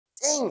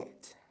Dang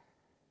it.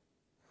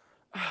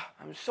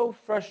 I'm so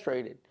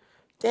frustrated.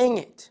 Dang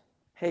it.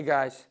 Hey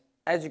guys,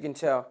 as you can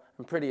tell,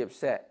 I'm pretty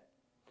upset.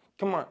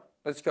 Come on,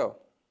 let's go.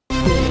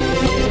 I'm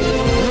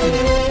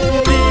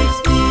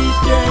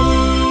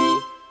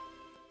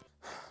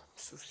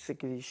so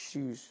sick of these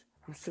shoes.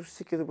 I'm so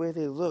sick of the way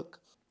they look.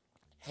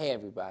 Hey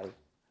everybody,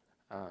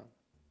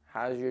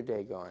 how's your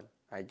day going,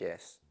 I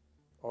guess,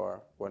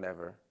 or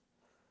whatever.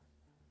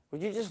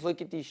 Would you just look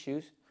at these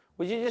shoes?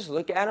 Would you just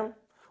look at them?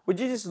 Would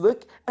you just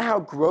look at how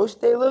gross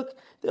they look?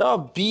 They're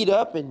all beat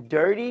up and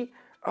dirty.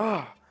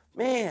 Oh,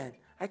 man,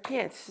 I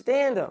can't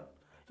stand them.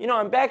 You know,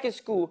 I'm back at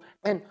school,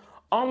 and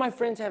all my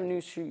friends have new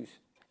shoes.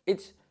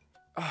 It's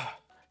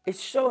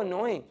so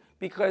annoying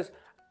because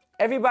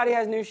everybody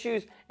has new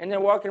shoes, and they're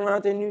walking around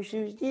with their new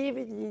shoes.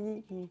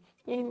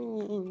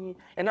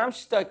 And I'm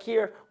stuck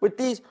here with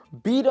these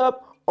beat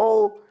up,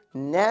 old,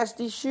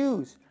 nasty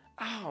shoes.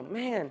 Oh,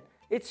 man,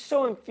 it's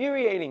so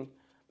infuriating.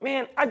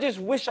 Man, I just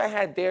wish I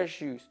had their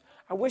shoes.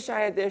 I wish I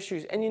had their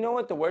shoes. And you know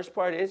what the worst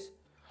part is?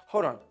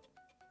 Hold on.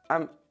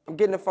 I'm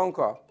getting a phone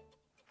call.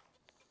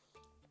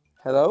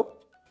 Hello?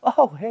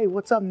 Oh, hey,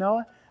 what's up,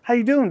 Noah? How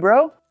you doing,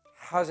 bro?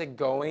 How's it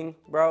going,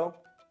 bro?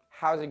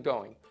 How's it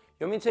going?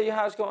 You want me to tell you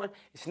how it's going?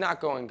 It's not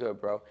going good,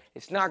 bro.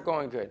 It's not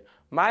going good.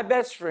 My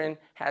best friend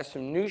has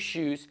some new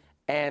shoes,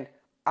 and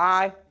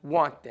I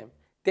want them.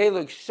 They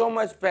look so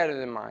much better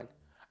than mine.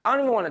 I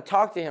don't even want to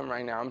talk to him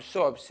right now. I'm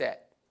so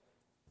upset.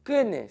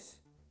 Goodness.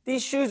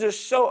 These shoes are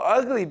so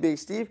ugly, Big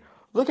Steve.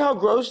 Look how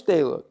gross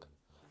they look.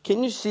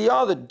 Can you see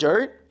all the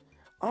dirt?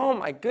 Oh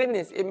my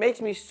goodness, it makes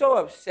me so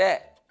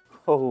upset.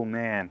 Oh,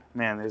 man,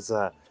 there's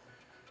a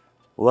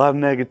lot of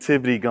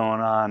negativity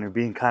going on. You're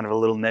being kind of a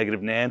little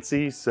negative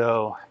Nancy,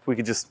 so if we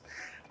could just,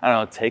 I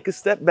don't know, take a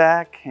step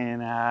back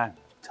and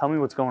tell me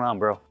what's going on,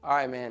 bro. All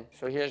right, man,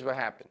 so here's what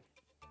happened.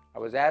 I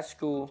was at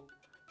school,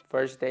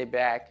 first day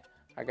back.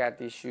 I got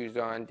these shoes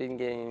on, didn't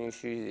get any new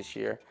shoes this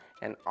year,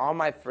 and all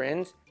my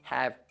friends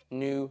have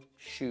new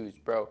shoes,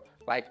 bro.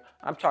 Like,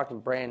 I'm talking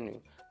brand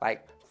new,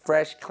 like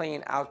fresh,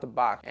 clean out the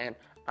box. And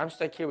I'm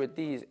stuck here with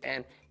these,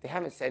 and they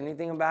haven't said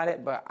anything about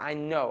it, but I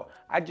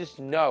just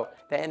know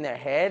that in their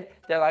head,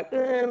 they're like,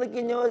 look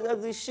at Noah's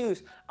ugly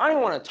shoes. I don't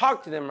even want to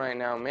talk to them right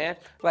now, man.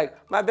 Like,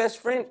 my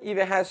best friend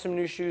even has some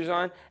new shoes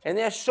on, and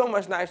they're so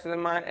much nicer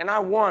than mine, and I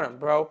want them,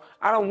 bro.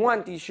 I don't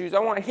want these shoes, I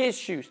want his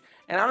shoes,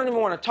 and I don't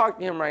even want to talk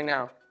to him right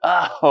now.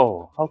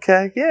 Oh,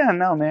 okay, yeah,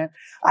 no, man.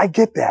 I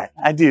get that,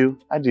 I do,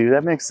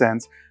 that makes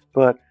sense.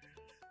 But,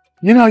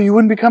 you know, you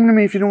wouldn't be coming to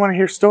me if you didn't want to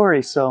hear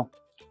stories, so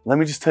let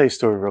me just tell you a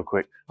story real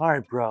quick. All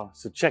right, bro,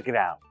 so check it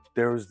out.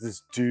 There was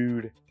this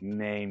dude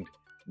named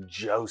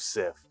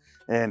Joseph.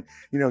 And,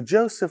 you know,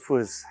 Joseph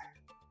was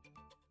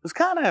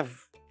kind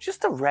of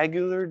just a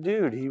regular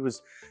dude. He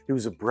was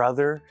a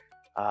brother.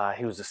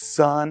 He was a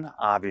son,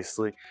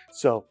 obviously.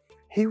 So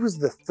he was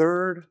the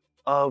third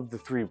of the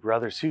three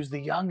brothers. He was the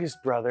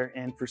youngest brother.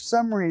 And for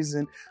some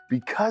reason,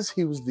 because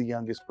he was the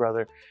youngest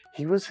brother,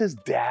 he was his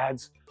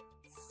dad's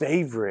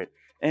favorite.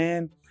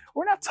 And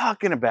we're not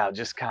talking about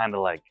just kind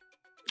of like,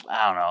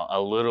 I don't know,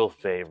 a little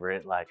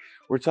favorite. Like,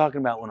 we're talking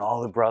about when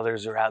all the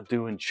brothers are out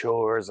doing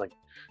chores, like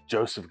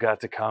Joseph got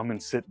to come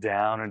and sit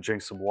down and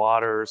drink some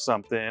water or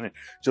something, and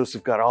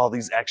Joseph got all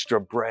these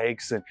extra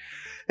breaks, and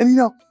you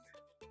know,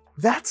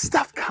 that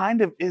stuff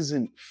kind of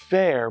isn't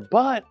fair,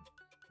 but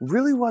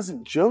really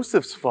wasn't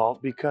Joseph's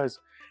fault because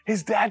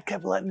his dad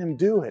kept letting him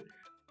do it.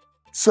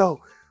 So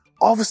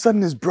all of a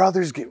sudden his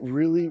brothers get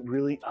really,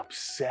 really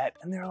upset,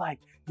 and they're like,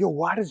 yo,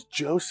 why does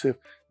Joseph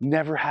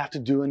never have to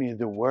do any of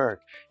the work?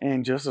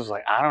 And Joseph's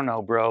like, I don't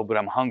know, bro, but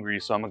I'm hungry,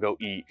 so I'm gonna go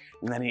eat.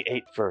 And then he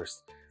ate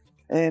first.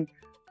 And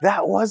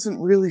that wasn't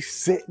really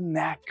sitting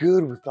that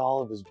good with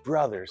all of his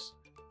brothers.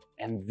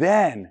 And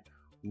then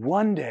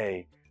one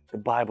day, the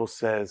Bible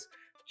says,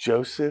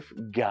 Joseph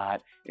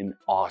got an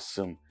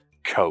awesome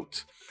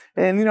coat.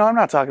 And, you know, I'm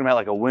not talking about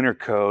like a winter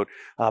coat.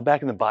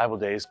 Back in the Bible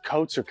days,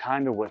 coats are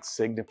kind of what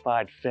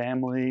signified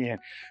family, and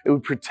it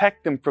would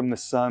protect them from the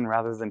sun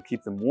rather than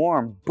keep them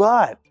warm.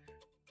 But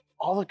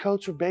all the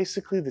coats were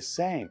basically the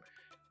same,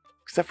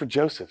 except for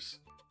Joseph's.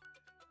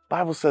 The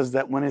Bible says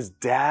that when his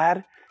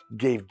dad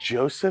gave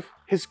Joseph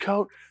his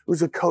coat, it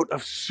was a coat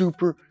of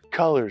super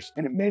colors,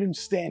 and it made him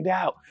stand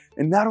out.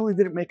 And not only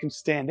did it make him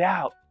stand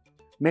out,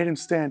 it made him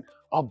stand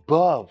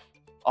above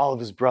all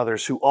of his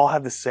brothers who all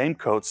had the same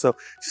coat. So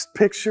just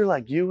picture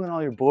like you and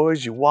all your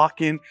boys, you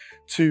walk in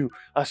to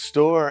a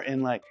store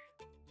and like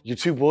your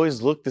two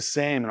boys look the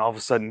same, and all of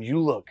a sudden you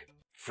look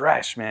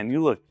fresh, man.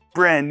 You look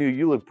brand new,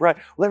 you look bright.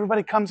 Well,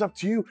 everybody comes up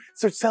to you,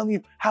 starts telling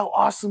you how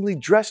awesomely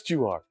dressed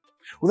you are.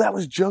 Well, that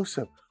was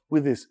Joseph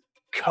with his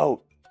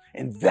coat,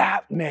 and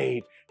that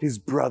made his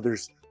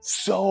brothers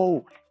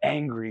so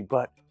angry,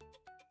 but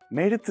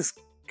made it this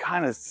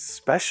kind of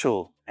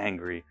special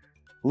angry,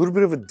 a little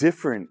bit of a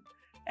different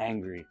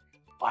angry.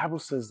 The Bible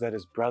says that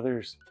his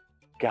brothers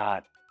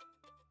got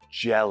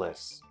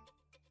jealous.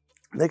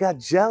 They got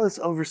jealous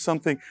over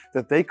something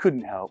that they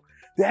couldn't help.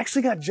 They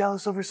actually got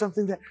jealous over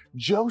something that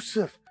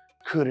Joseph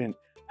couldn't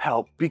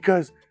help,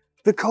 because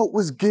The coat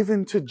was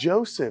given to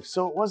Joseph,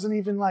 so it wasn't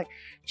even like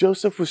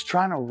Joseph was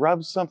trying to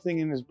rub something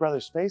in his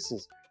brother's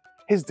faces.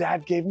 His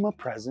dad gave him a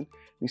present,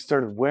 and he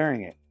started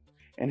wearing it.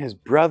 And his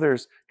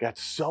brothers got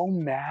so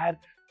mad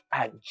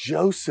at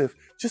Joseph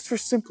just for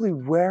simply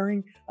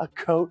wearing a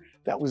coat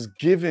that was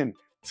given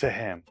to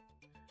him.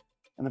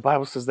 And the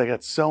Bible says they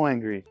got so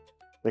angry,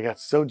 they got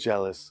so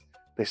jealous,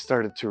 they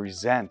started to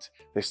resent,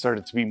 they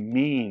started to be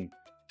mean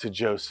to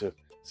Joseph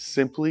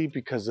simply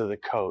because of the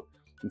coat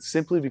and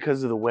simply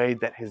because of the way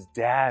that his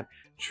dad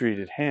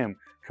treated him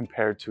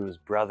compared to his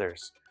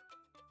brothers.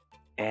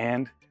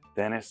 And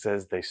then it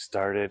says they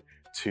started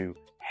to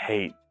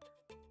hate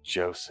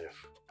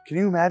Joseph. Can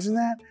you imagine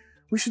that?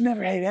 We should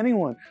never hate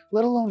anyone,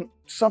 let alone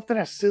something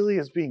as silly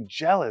as being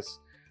jealous.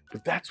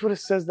 But that's what it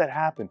says that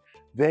happened.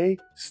 They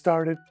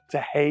started to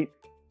hate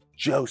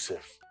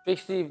Joseph. Big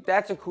Steve,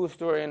 that's a cool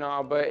story and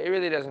all, but it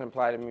really doesn't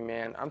apply to me,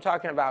 man. I'm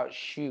talking about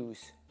shoes.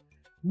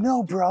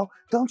 No, bro,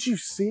 don't you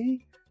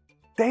see?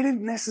 They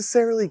didn't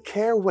necessarily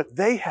care what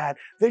they had.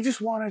 They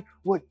just wanted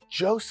what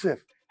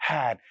Joseph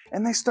had.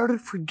 And they started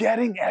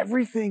forgetting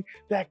everything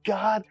that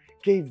God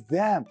gave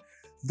them.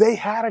 They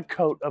had a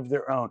coat of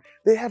their own.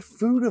 They had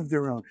food of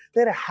their own.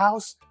 They had a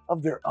house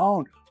of their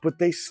own, but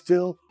they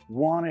still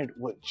wanted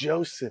what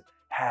Joseph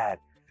had.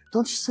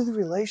 Don't you see the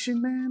relation,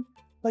 man?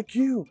 Like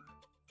you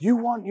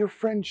want your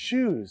friend's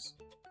shoes,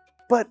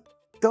 but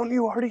don't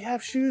you already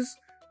have shoes?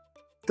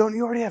 Don't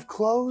you already have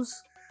clothes?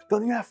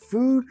 Don't you have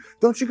food?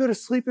 Don't you go to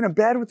sleep in a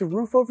bed with a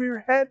roof over your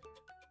head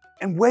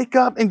and wake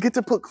up and get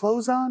to put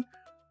clothes on?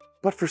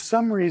 But for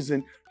some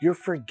reason, you're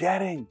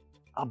forgetting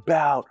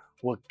about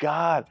what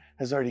God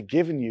has already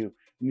given you,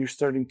 and you're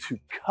starting to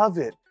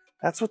covet.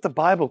 That's what the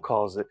Bible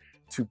calls it,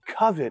 to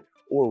covet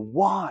or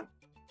want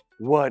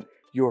what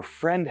your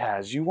friend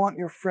has. You want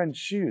your friend's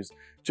shoes.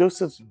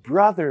 Joseph's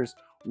brothers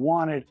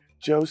wanted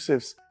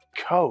Joseph's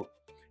coat,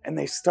 and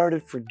they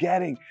started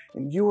forgetting,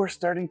 and you are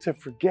starting to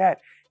forget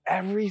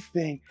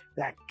everything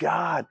that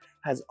God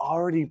has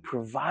already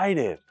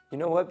provided. You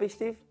know what, Big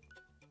Steve?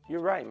 You're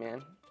right,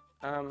 man.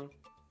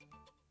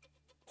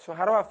 So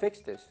how do I fix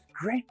this?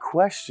 Great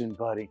question,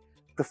 buddy.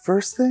 The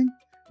first thing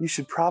you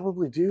should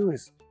probably do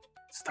is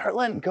start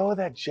letting go of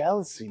that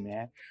jealousy,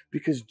 man,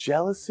 because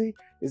jealousy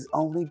is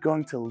only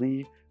going to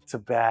lead to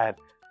bad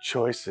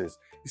choices.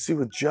 You see,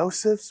 with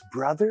Joseph's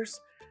brothers,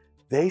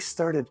 they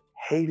started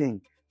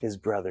hating his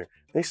brother.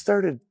 They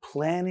started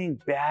planning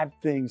bad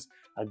things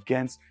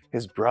against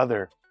his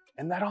brother,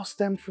 and that all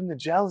stemmed from the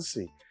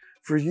jealousy.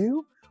 For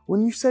you,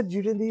 when you said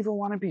you didn't even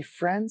want to be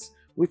friends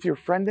with your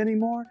friend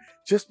anymore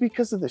just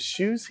because of the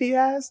shoes he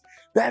has,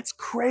 that's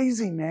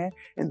crazy, man,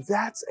 and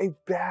that's a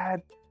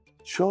bad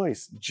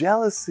choice.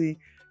 Jealousy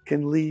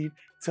can lead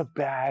to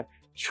bad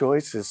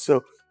choices.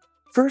 So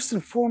first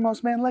and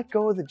foremost, man, let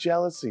go of the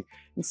jealousy.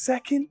 And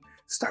second,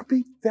 start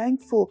being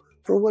thankful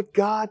for what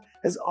God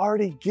has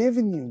already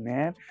given you,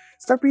 man.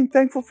 Start being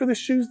thankful for the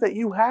shoes that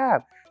you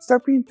have.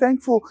 Start being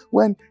thankful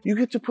when you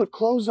get to put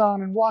clothes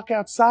on and walk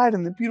outside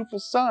in the beautiful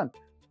sun.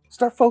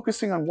 Start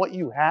focusing on what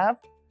you have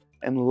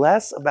and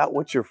less about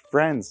what your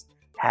friends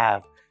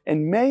have.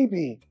 And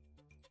maybe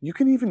you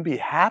can even be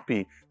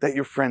happy that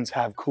your friends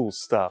have cool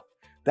stuff.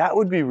 That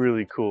would be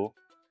really cool.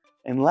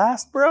 And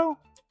last, bro,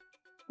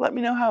 let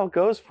me know how it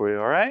goes for you,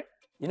 all right?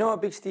 You know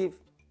what, Big Steve?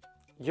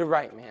 You're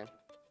right, man.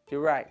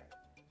 You're right.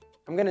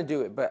 I'm gonna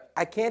do it, but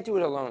I can't do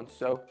it alone.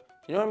 So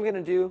you know what I'm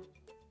gonna do?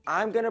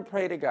 I'm gonna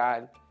pray to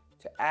God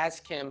to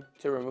ask him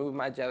to remove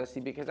my jealousy,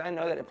 because I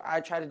know that if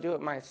I try to do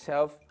it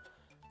myself,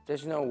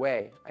 there's no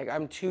way. Like,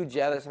 I'm too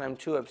jealous and I'm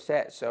too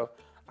upset. So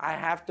I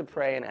have to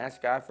pray and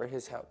ask God for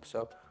his help.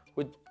 So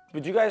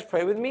would you guys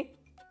pray with me?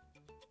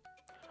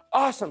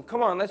 Awesome,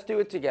 come on, let's do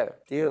it together.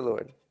 Dear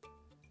Lord,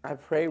 I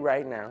pray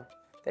right now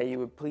that you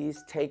would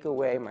please take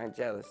away my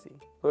jealousy.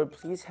 Lord,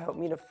 please help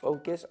me to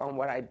focus on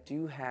what I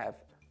do have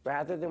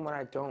rather than what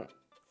I don't.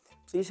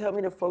 Please help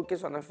me to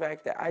focus on the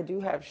fact that I do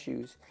have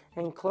shoes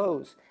and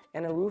clothes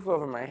and a roof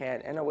over my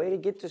head and a way to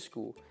get to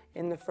school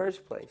in the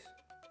first place.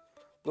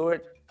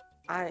 Lord,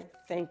 I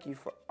thank you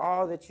for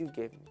all that you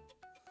give me.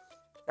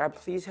 God,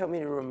 please help me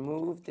to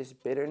remove this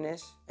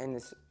bitterness and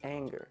this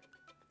anger.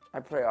 I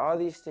pray all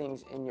these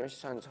things in your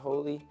Son's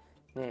holy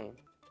name.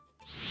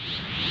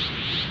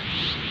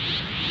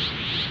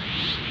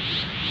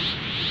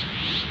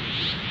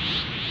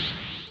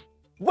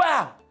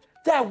 Wow,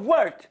 that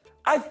worked.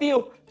 I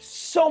feel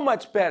so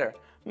much better.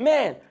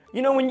 Man,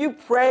 you know, when you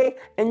pray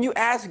and you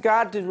ask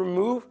God to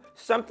remove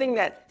something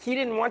that he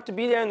didn't want to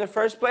be there in the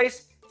first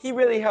place, he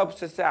really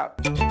helps us out.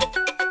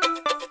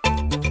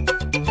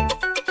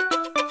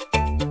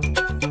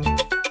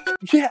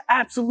 Yeah,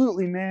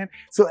 absolutely, man.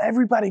 So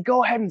everybody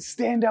go ahead and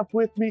stand up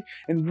with me,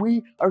 and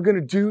we are gonna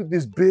do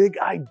this big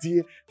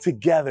idea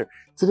together.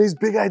 Today's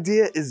big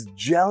idea is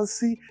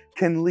jealousy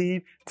can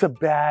lead to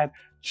bad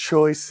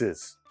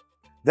choices.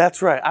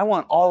 That's right, I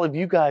want all of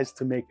you guys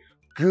to make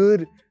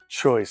good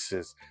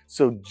choices.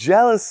 So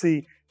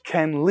jealousy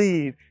can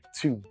lead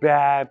to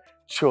bad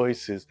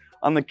choices.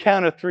 On the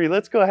count of 3,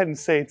 let's go ahead and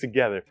say it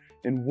together.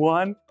 In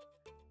 1,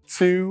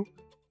 2,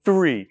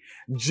 3,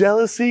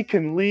 jealousy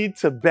can lead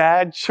to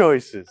bad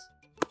choices.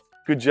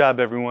 Good job,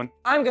 everyone.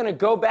 I'm gonna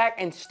go back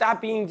and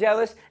stop being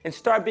jealous and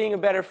start being a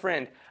better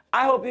friend.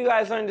 I hope you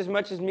guys learned as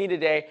much as me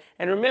today.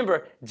 And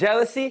remember,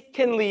 jealousy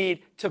can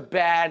lead to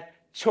bad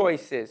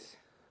choices.